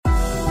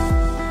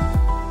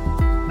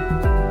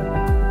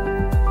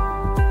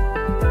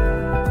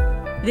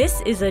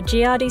This is a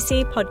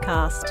GRDC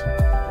podcast.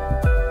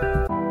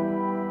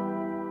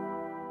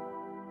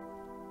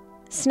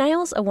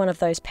 Snails are one of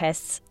those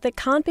pests that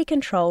can't be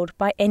controlled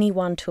by any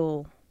one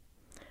tool.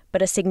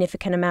 But a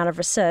significant amount of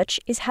research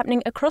is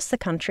happening across the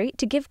country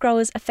to give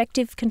growers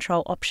effective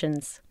control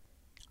options.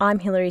 I'm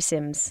Hilary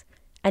Sims,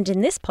 and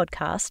in this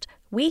podcast,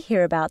 we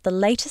hear about the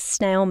latest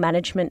snail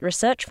management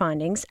research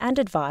findings and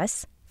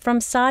advice from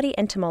Sardie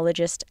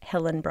entomologist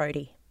Helen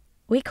Brodie.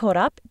 We caught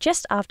up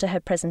just after her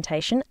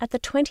presentation at the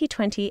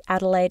 2020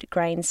 Adelaide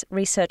Grains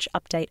Research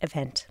Update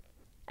event.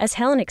 As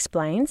Helen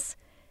explains,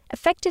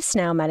 effective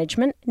snail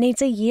management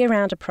needs a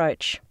year-round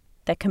approach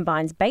that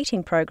combines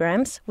baiting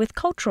programs with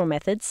cultural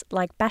methods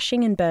like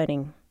bashing and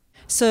burning.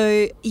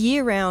 So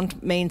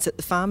year-round means that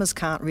the farmers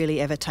can't really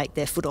ever take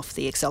their foot off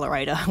the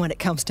accelerator when it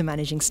comes to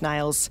managing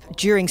snails.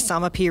 During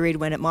summer period,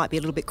 when it might be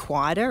a little bit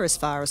quieter as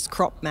far as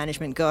crop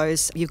management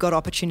goes, you've got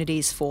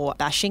opportunities for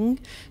bashing,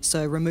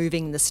 so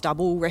removing the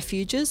stubble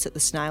refuges that the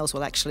snails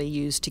will actually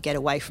use to get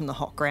away from the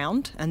hot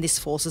ground, and this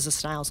forces the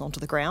snails onto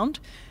the ground.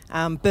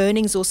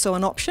 Burning's also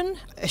an option,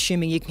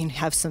 assuming you can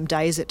have some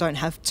days that don't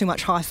have too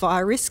much high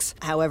fire risks.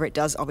 However, it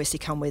does obviously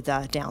come with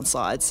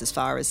downsides as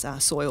far as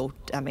soil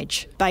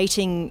damage.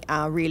 Baiting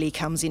really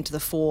comes into the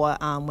fore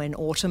when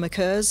autumn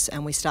occurs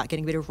and we start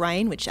getting a bit of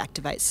rain, which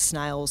activates the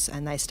snails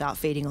and they start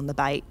feeding on the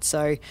bait.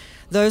 So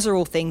those are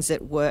all things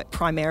that work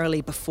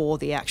primarily before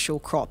the actual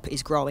crop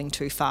is growing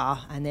too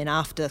far. And then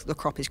after the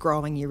crop is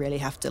growing, you really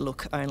have to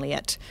look only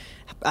at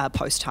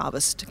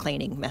post-harvest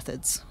cleaning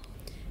methods.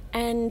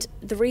 And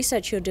the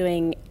research you're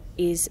doing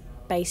is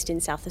based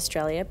in South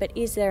Australia, but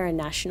is there a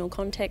national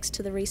context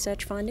to the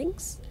research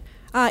findings?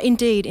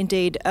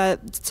 Indeed.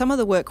 Some of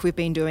the work we've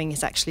been doing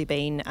has actually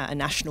been a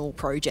national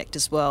project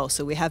as well.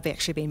 So we have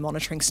actually been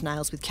monitoring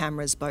snails with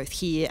cameras both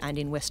here and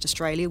in West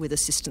Australia with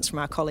assistance from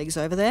our colleagues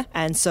over there.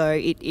 And so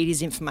it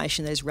is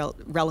information that is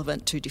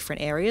relevant to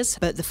different areas.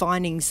 But the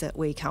findings that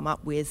we come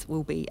up with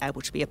will be able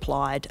to be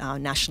applied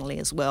nationally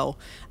as well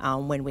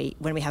when we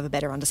have a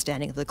better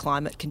understanding of the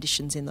climate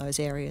conditions in those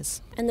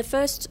areas. And the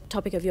first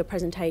topic of your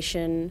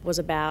presentation was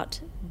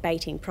about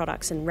baiting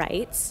products and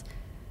rates.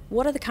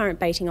 What are the current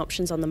baiting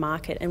options on the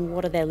market and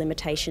what are their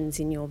limitations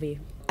in your view?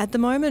 At the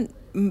moment,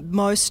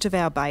 most of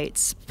our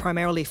baits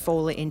primarily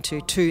fall into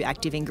two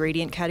active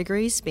ingredient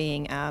categories,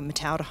 being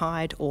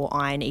metaldehyde or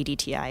iron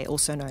EDTA,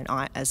 also known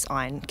as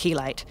iron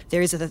chelate.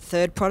 There is a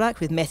third product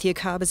with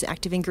methiocarbon as an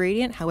active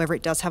ingredient, however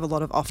it does have a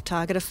lot of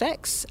off-target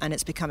effects and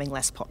it's becoming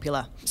less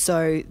popular.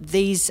 So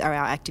these are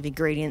our active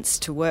ingredients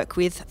to work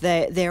with.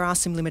 There are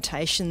some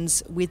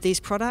limitations with these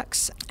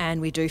products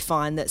and we do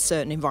find that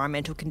certain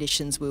environmental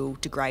conditions will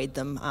degrade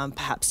them,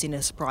 perhaps in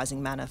a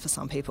surprising manner for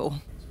some people.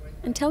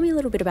 And tell me a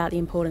little bit about the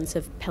importance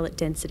of pellet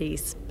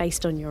densities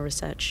based on your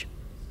research.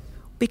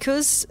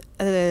 Because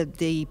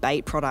the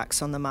bait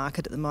products on the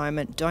market at the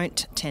moment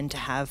don't tend to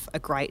have a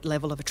great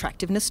level of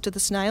attractiveness to the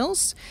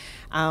snails,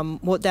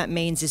 what that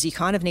means is you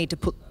kind of need to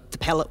put the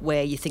pellet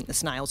where you think the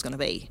snail's going to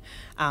be,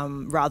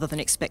 rather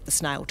than expect the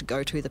snail to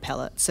go to the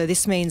pellet. So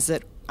this means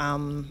that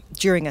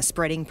during a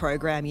spreading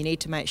program, you need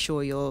to make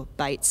sure your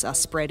baits are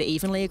spread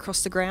evenly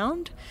across the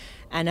ground.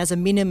 And as a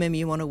minimum,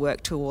 you want to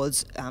work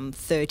towards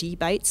 30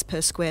 baits per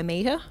square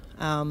metre.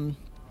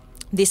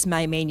 This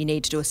may mean you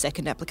need to do a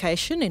second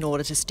application in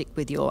order to stick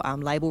with your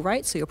label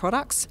rates or your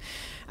products.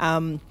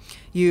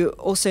 You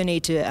also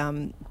need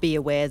to be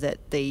aware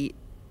that the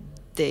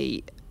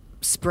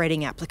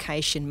spreading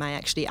application may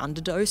actually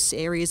underdose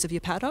areas of your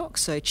paddock,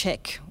 so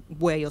check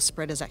where your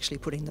spreader's actually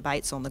putting the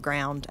baits on the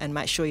ground and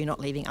make sure you're not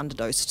leaving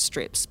underdosed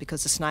strips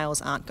because the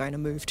snails aren't going to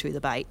move to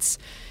the baits.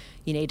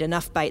 You need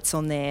enough baits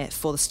on there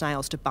for the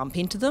snails to bump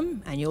into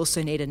them, and you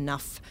also need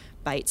enough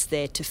baits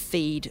there to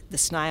feed the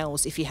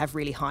snails if you have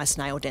really high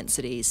snail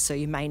densities. So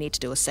you may need to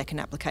do a second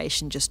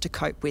application just to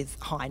cope with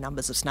high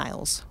numbers of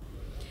snails.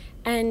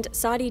 And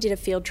Sardie did a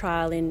field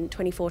trial in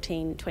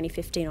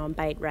 2014-2015 on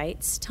bait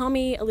rates. Tell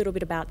me a little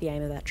bit about the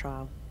aim of that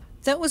trial.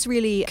 That was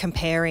really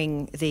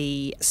comparing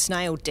the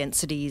snail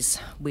densities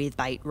with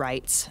bait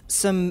rates.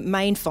 Some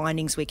main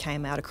findings we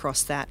came out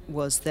across that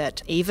was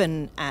that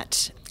even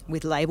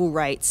with label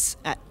rates,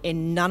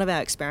 in none of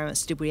our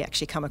experiments did we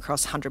actually come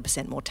across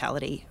 100%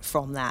 mortality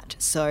from that.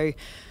 So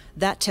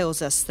that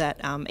tells us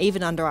that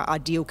even under our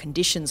ideal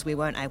conditions, we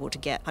weren't able to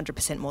get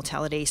 100%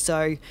 mortality.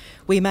 So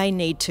we may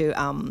need to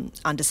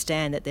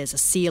understand that there's a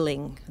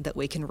ceiling that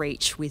we can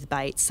reach with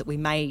baits, that we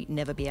may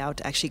never be able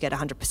to actually get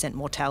 100%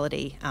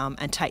 mortality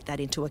and take that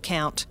into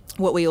account.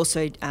 What we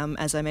also,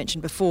 as I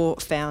mentioned before,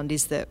 found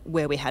is that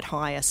where we had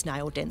higher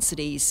snail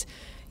densities,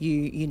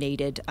 you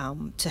needed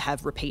to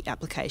have repeat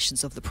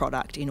applications of the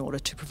product in order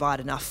to provide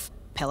enough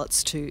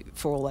pellets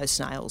for all those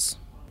snails.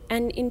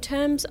 And in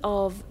terms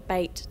of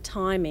bait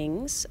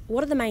timings,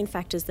 what are the main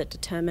factors that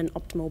determine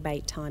optimal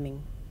bait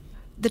timing?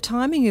 The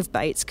timing of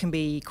baits can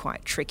be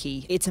quite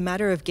tricky. It's a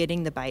matter of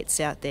getting the baits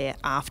out there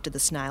after the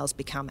snails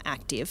become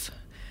active.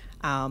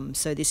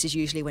 So this is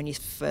usually when you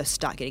first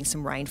start getting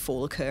some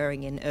rainfall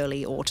occurring in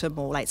early autumn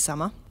or late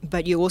summer.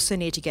 But you also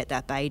need to get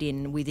that bait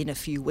in within a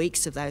few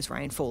weeks of those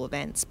rainfall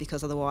events,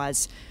 because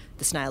otherwise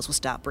the snails will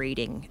start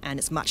breeding and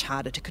it's much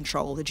harder to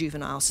control the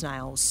juvenile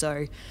snails.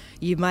 So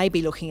you may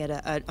be looking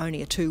at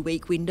only a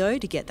 2-week window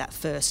to get that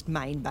first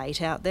main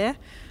bait out there.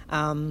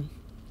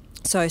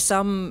 So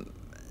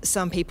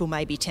some people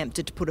may be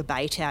tempted to put a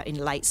bait out in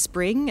late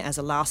spring as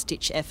a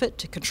last-ditch effort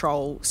to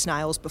control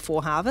snails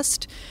before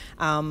harvest.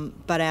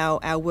 But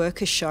our work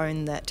has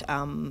shown that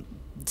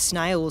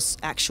snails'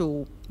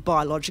 actual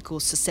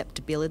biological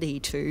susceptibility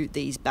to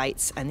these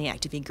baits and the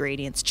active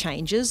ingredients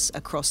changes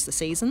across the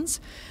seasons,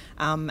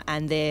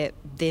 and they're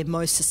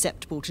most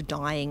susceptible to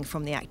dying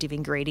from the active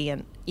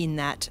ingredient in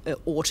that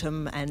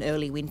autumn and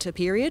early winter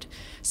period.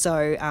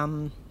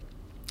 So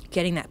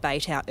getting that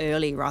bait out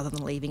early rather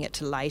than leaving it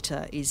to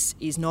later is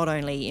not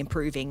only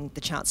improving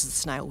the chances the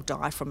snail will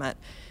die from it,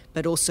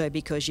 but also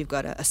because you've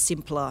got a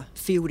simpler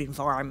field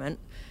environment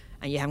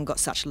and you haven't got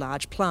such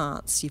large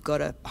plants, you've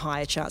got a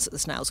higher chance that the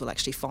snails will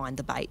actually find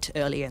the bait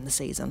earlier in the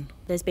season.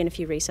 There's been a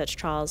few research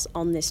trials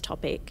on this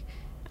topic.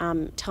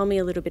 Tell me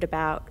a little bit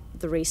about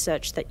the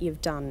research that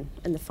you've done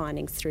and the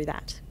findings through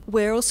that.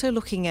 We're also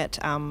looking at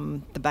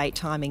the bait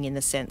timing in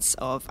the sense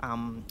of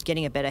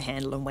getting a better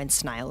handle on when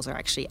snails are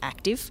actually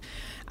active.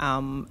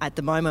 At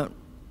the moment,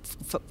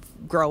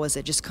 growers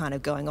are just kind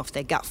of going off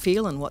their gut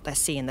feel and what they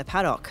see in the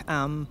paddock.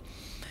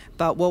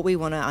 But what we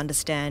want to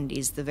understand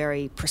is the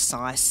very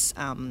precise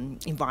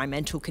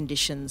environmental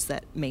conditions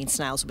that mean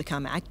snails will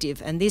become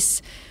active. And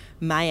this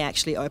may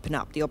actually open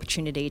up the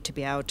opportunity to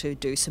be able to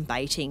do some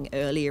baiting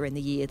earlier in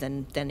the year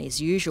than is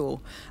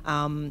usual.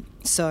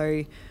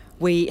 So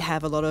we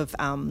have a lot of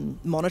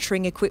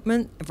monitoring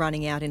equipment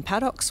running out in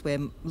paddocks.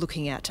 We're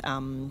looking at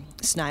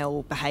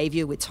snail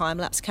behaviour with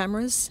time-lapse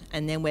cameras,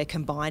 and then we're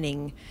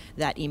combining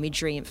that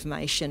imagery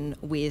information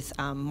with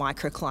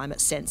microclimate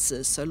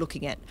sensors, so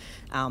looking at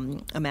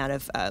amount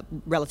of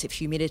relative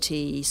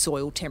humidity,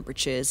 soil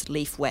temperatures,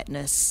 leaf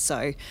wetness,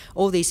 so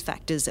all these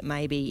factors that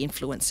may be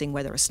influencing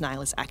whether a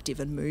snail is active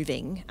and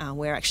moving.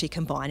 We're actually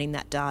combining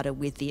that data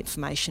with the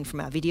information from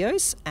our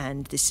videos,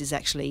 and this is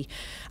actually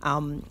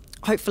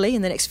hopefully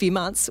in the next few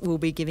months will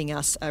be giving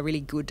us a really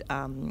good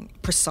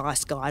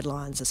precise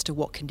guidelines as to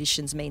what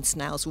conditions mean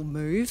snails will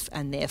move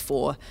and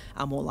therefore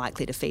are more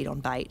likely to feed on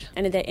bait.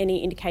 And are there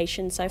any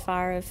indications so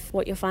far of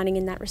what you're finding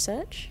in that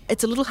research?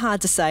 It's a little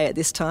hard to say at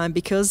this time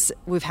because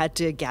we've had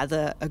to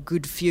gather a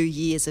good few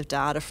years of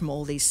data from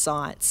all these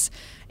sites.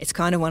 It's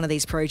kind of one of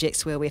these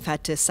projects where we've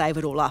had to save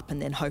it all up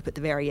and then hope at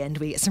the very end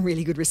we get some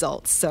really good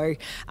results. So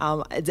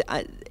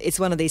it's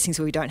one of these things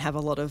where we don't have a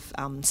lot of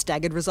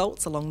staggered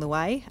results along the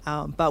way.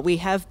 But we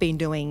have been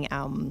doing,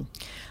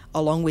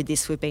 along with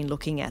this, we've been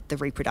looking at the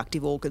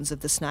reproductive organs of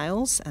the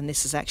snails, and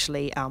this has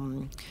actually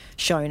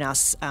shown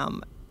us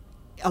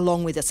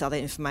along with this other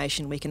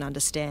information, we can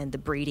understand the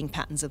breeding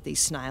patterns of these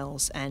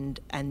snails,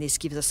 and this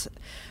gives us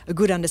a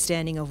good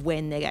understanding of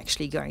when they're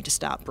actually going to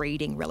start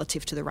breeding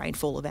relative to the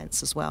rainfall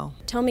events as well.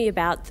 Tell me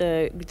about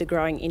the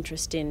growing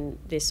interest in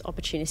this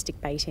opportunistic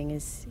baiting,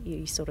 as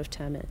you sort of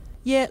term it.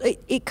 Yeah,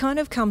 it kind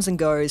of comes and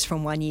goes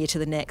from one year to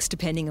the next,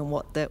 depending on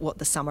what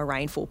the summer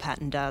rainfall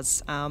pattern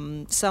does.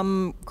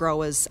 Some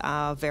growers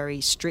are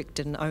very strict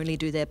and only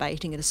do their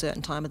baiting at a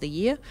certain time of the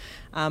year.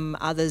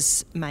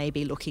 Others may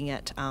be looking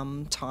at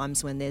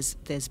times when there's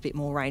a bit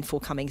more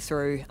rainfall coming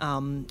through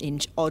in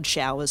odd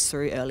showers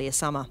through earlier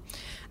summer,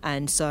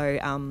 and so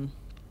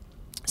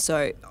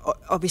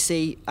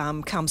obviously,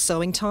 come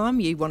sowing time,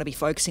 you want to be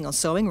focusing on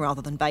sowing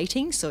rather than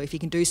baiting. So if you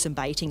can do some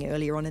baiting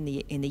earlier on in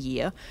the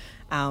year,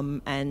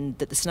 and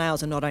that the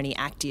snails are not only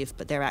active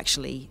but they're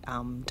actually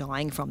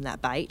dying from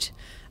that bait,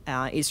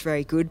 is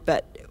very good.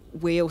 But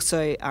we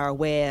also are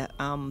aware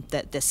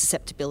that the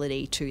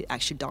susceptibility to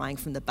actually dying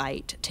from the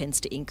bait tends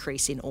to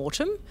increase in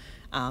autumn,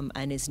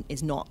 and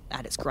is not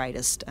at its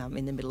greatest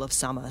in the middle of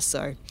summer.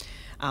 So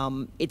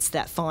it's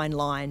that fine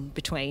line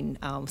between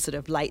sort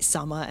of late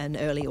summer and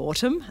early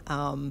autumn,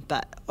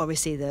 but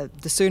obviously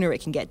the sooner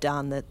it can get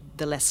done,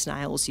 the less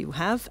snails you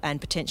have, and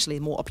potentially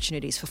more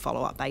opportunities for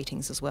follow-up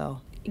baitings as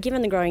well.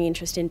 Given the growing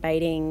interest in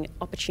baiting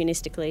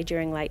opportunistically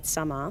during late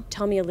summer,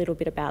 tell me a little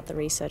bit about the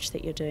research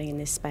that you're doing in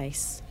this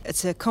space.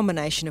 It's a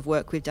combination of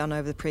work we've done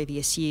over the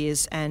previous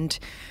years, and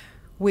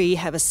we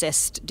have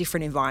assessed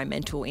different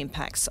environmental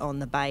impacts on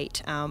the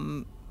bait.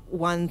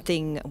 One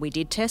thing we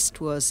did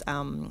test was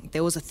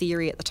there was a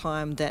theory at the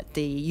time that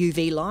the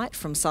UV light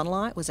from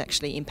sunlight was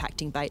actually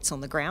impacting baits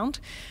on the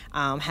ground.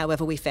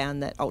 However, we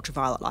found that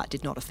ultraviolet light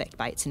did not affect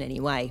baits in any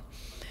way.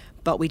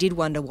 But we did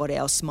wonder what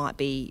else might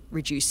be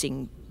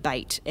reducing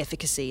bait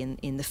efficacy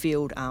in the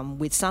field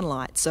with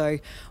sunlight. So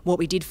what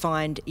we did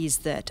find is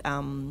that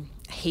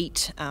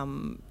heat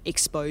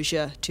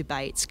exposure to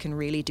baits can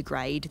really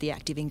degrade the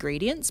active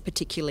ingredients,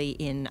 particularly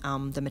in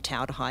the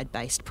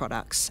metaldehyde-based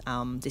products.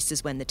 This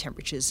is when the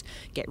temperatures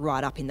get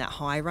right up in that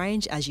high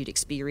range, as you'd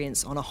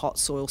experience on a hot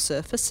soil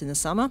surface in the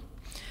summer.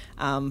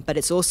 But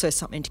it's also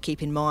something to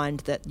keep in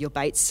mind that your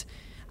baits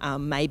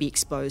may be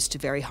exposed to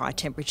very high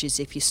temperatures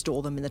if you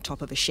store them in the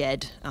top of a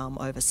shed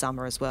over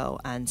summer as well.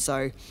 And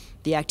so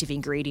the active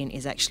ingredient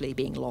is actually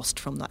being lost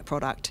from that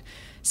product.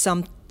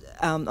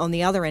 On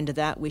the other end of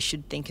that, we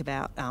should think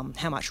about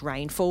how much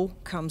rainfall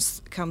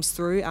comes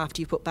through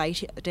after you put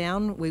bait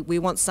down. We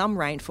want some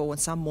rainfall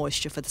and some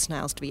moisture for the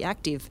snails to be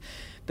active,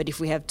 but if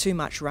we have too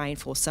much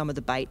rainfall, some of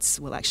the baits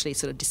will actually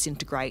sort of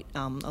disintegrate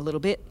a little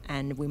bit,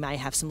 and we may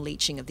have some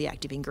leaching of the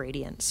active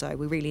ingredient. So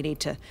we really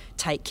need to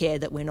take care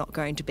that we're not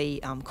going to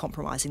be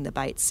compromising the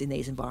baits in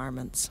these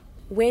environments.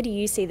 Where do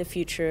you see the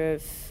future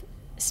of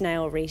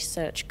snail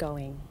research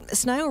going?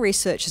 Snail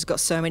research has got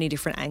so many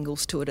different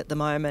angles to it at the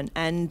moment,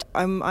 and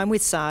I'm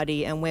with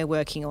SARDI and we're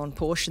working on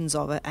portions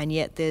of it, and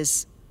yet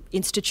there's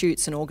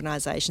institutes and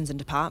organisations and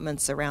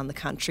departments around the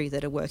country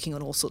that are working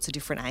on all sorts of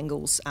different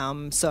angles.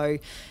 So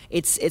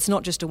it's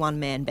not just a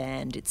one-man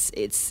band.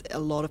 It's a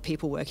lot of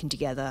people working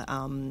together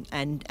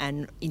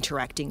and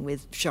interacting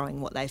with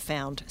showing what they've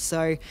found.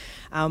 So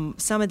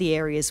some of the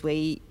areas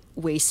we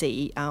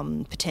see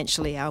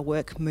potentially our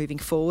work moving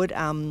forward.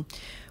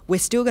 We're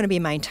still going to be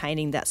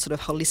maintaining that sort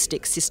of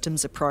holistic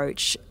systems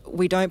approach.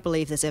 We don't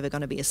believe there's ever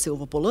going to be a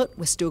silver bullet.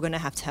 We're still going to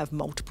have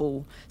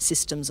multiple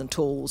systems and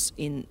tools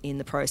in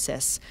the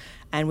process.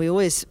 And we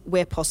always,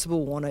 where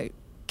possible, want to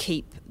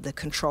keep the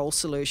control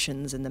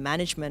solutions and the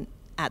management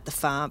at the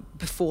farm,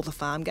 before the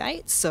farm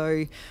gate.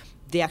 So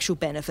the actual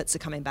benefits are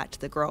coming back to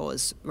the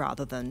growers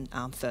rather than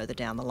further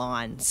down the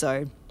line.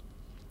 So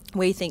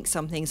we think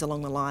some things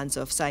along the lines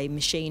of, say,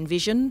 machine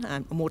vision,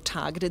 more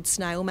targeted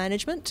snail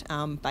management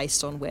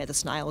based on where the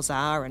snails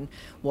are and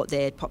what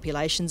their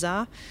populations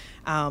are.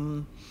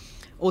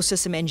 Also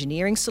some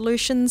engineering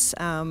solutions,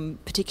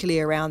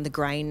 particularly around the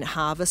grain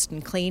harvest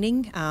and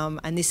cleaning.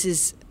 And this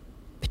is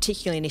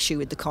particularly an issue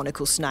with the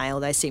conical snail.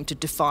 They seem to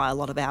defy a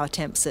lot of our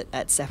attempts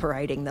at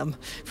separating them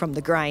from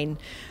the grain.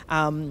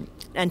 And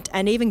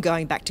even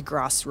going back to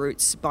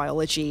grassroots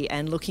biology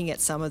and looking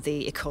at some of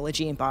the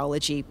ecology and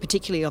biology,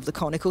 particularly of the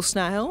conical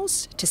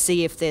snails, to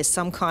see if there's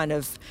some kind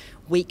of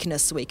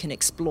weakness we can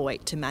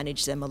exploit to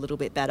manage them a little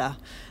bit better.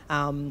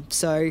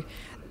 So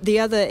the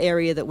other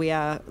area that we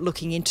are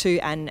looking into,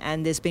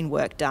 and there's been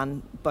work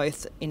done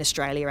both in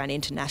Australia and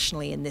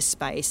internationally in this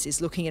space,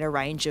 is looking at a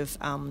range of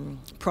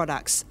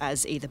products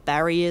as either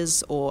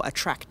barriers or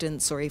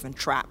attractants or even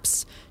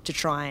traps to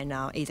try and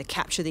either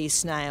capture these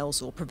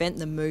snails or prevent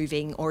them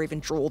moving or even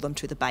draw them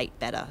to the bait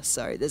better.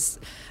 So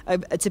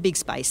it's a big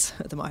space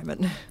at the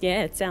moment.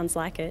 Yeah, it sounds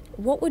like it.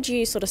 What would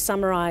you sort of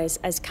summarise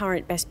as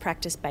current best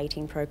practice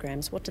baiting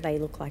programs? What do they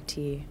look like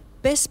to you?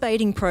 Best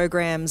baiting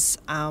programs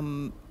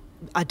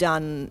are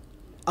done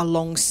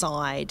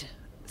alongside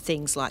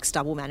things like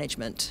stubble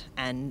management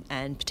and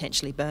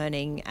potentially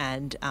burning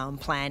and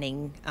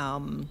planning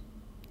how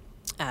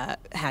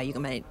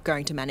you're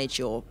going to manage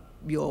your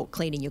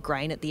cleaning your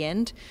grain at the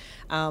end.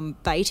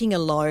 Baiting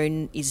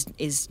alone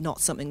is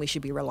not something we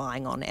should be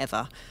relying on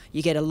ever.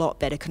 You get a lot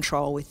better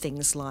control with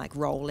things like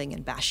rolling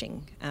and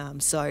bashing.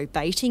 So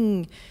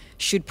baiting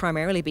should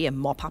primarily be a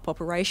mop-up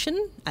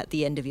operation at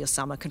the end of your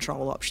summer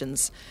control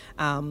options.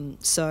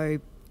 So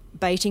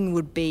baiting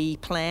would be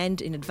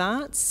planned in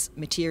advance,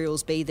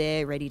 materials be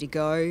there ready to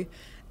go,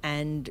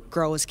 and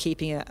growers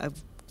keeping a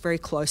very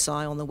close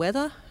eye on the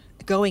weather,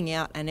 going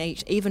out and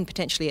even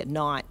potentially at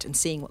night and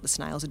seeing what the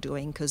snails are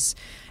doing, because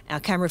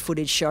our camera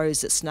footage shows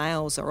that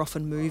snails are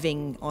often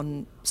moving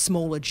on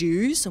smaller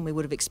dews than we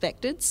would have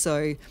expected.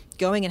 So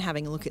going and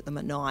having a look at them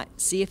at night,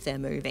 see if they're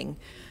moving,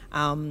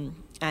 and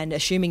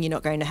assuming you're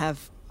not going to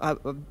have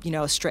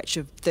a stretch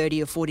of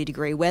 30 or 40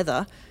 degree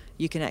weather,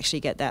 you can actually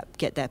get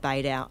that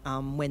bait out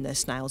when the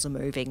snails are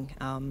moving,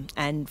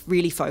 and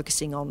really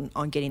focusing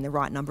on getting the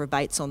right number of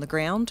baits on the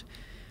ground.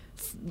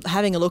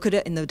 Having a look at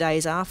it in the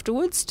days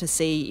afterwards to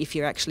see if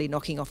you're actually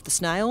knocking off the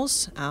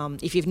snails.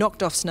 If you've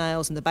knocked off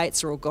snails and the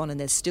baits are all gone and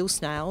there's still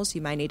snails,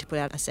 you may need to put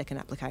out a second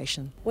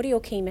application. What are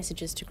your key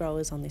messages to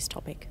growers on this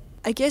topic?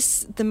 I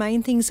guess the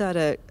main things are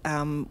to,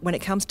 when it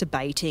comes to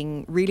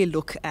baiting, really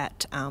look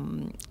at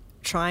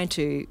trying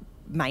to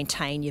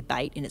maintain your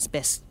bait in its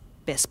best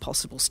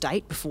possible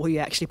state before you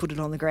actually put it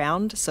on the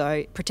ground.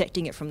 So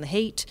protecting it from the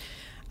heat,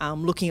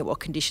 looking at what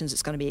conditions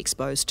it's going to be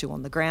exposed to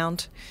on the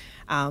ground,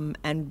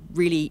 and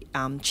really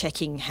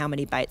checking how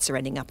many baits are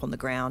ending up on the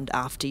ground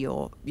after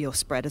your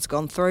spread has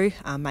gone through,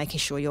 making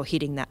sure you're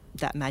hitting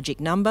that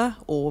magic number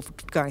or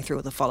going through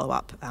with a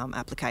follow-up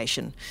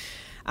application.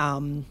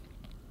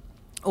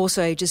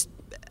 Also just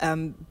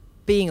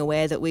being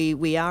aware that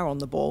we are on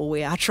the ball.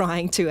 We are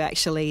trying to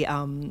actually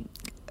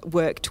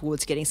work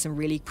towards getting some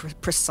really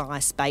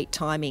precise bait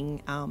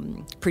timing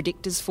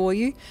predictors for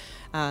you,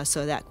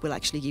 so that will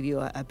actually give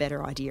you a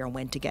better idea on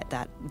when to get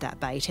that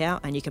bait out,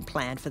 and you can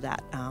plan for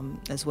that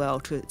as well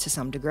to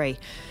some degree.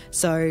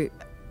 So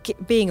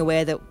being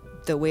aware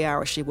that we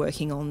are actually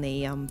working on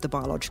the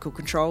biological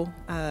control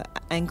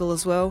angle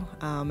as well,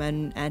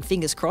 and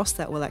fingers crossed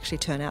that will actually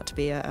turn out to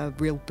be a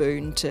real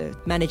boon to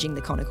managing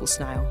the conical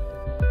snail.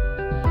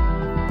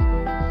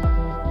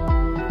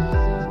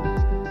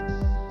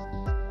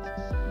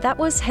 That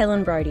was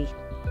Helen Brodie.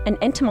 an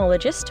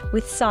entomologist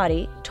with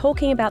SARDI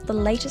talking about the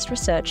latest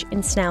research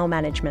in snail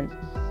management.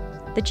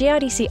 The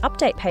GRDC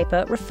update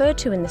paper referred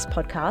to in this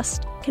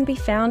podcast can be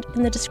found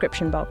in the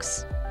description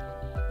box.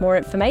 More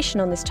information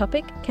on this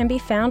topic can be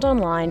found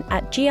online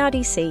at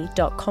grdc.com.au.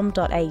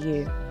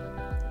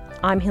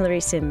 I'm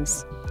Hilary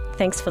Sims.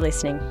 Thanks for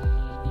listening.